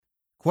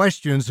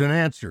Questions and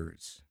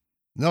answers.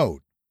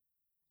 Note: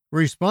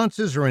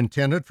 responses are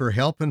intended for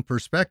help and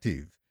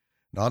perspective,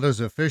 not as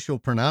official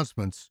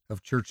pronouncements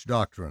of church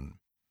doctrine.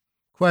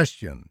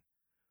 Question: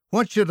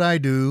 what should I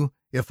do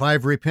if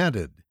I've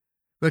repented,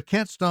 but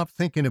can't stop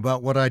thinking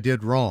about what I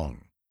did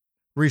wrong?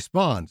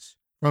 Response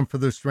from For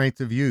the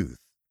Strength of Youth: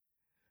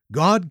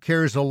 God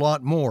cares a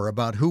lot more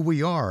about who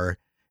we are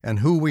and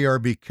who we are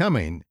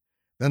becoming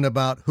than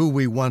about who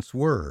we once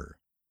were.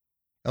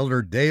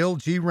 Elder Dale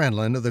G.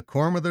 Renlund of the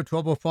Quorum of the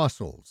 12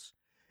 Apostles,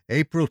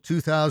 April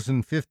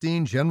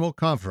 2015 General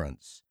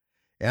Conference,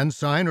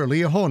 Ensign or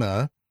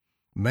Liahona,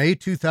 May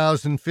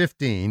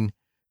 2015,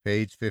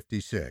 page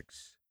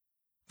 56.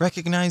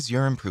 Recognize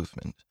your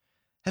improvement.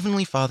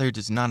 Heavenly Father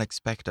does not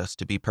expect us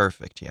to be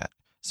perfect yet,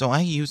 so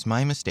I use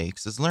my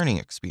mistakes as learning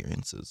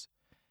experiences.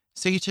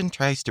 Satan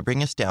tries to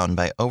bring us down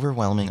by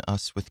overwhelming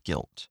us with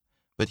guilt,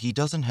 but he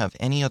doesn't have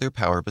any other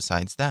power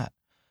besides that.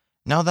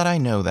 Now that I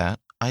know that,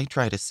 I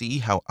try to see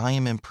how I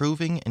am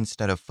improving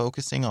instead of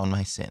focusing on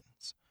my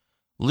sins.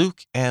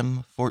 Luke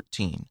M.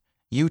 14,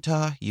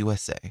 Utah,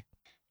 USA.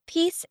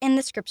 Peace in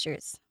the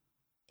Scriptures.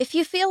 If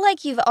you feel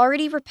like you've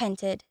already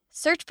repented,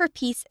 search for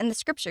peace in the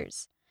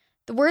Scriptures.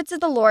 The words of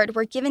the Lord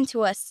were given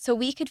to us so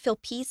we could feel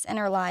peace in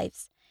our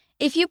lives.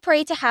 If you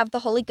pray to have the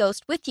Holy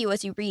Ghost with you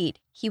as you read,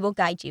 He will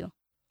guide you.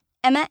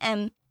 Emma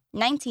M.,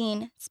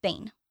 19,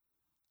 Spain.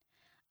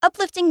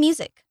 Uplifting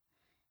music.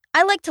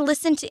 I like to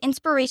listen to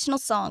inspirational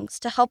songs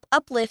to help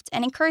uplift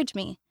and encourage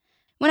me.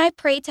 When I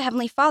pray to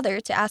Heavenly Father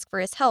to ask for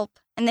His help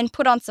and then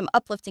put on some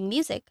uplifting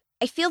music,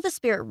 I feel the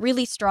Spirit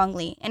really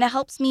strongly and it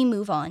helps me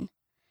move on.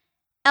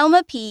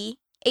 Elma P.,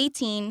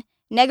 18,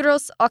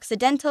 Negros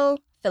Occidental,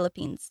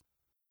 Philippines.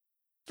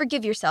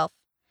 Forgive yourself.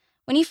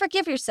 When you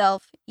forgive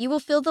yourself, you will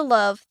feel the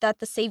love that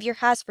the Savior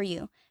has for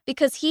you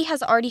because He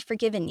has already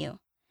forgiven you.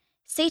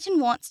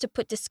 Satan wants to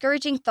put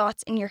discouraging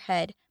thoughts in your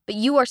head, but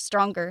you are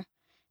stronger.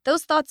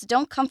 Those thoughts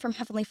don't come from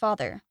Heavenly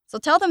Father, so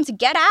tell them to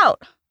get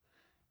out.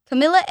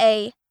 Camilla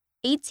A.,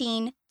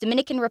 18,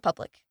 Dominican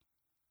Republic.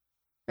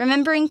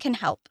 Remembering can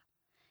help.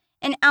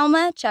 In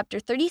Alma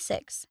chapter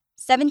 36,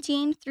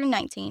 17 through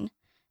 19,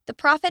 the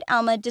prophet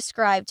Alma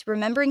described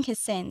remembering his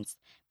sins,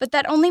 but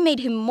that only made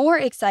him more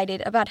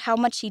excited about how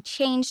much he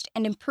changed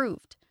and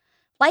improved.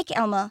 Like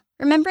Alma,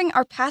 remembering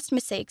our past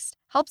mistakes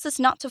helps us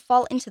not to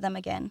fall into them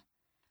again.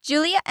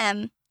 Julia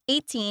M.,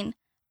 18,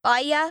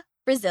 Bahia,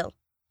 Brazil.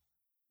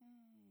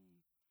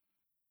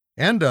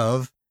 End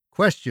of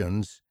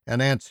Questions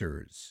and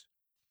Answers.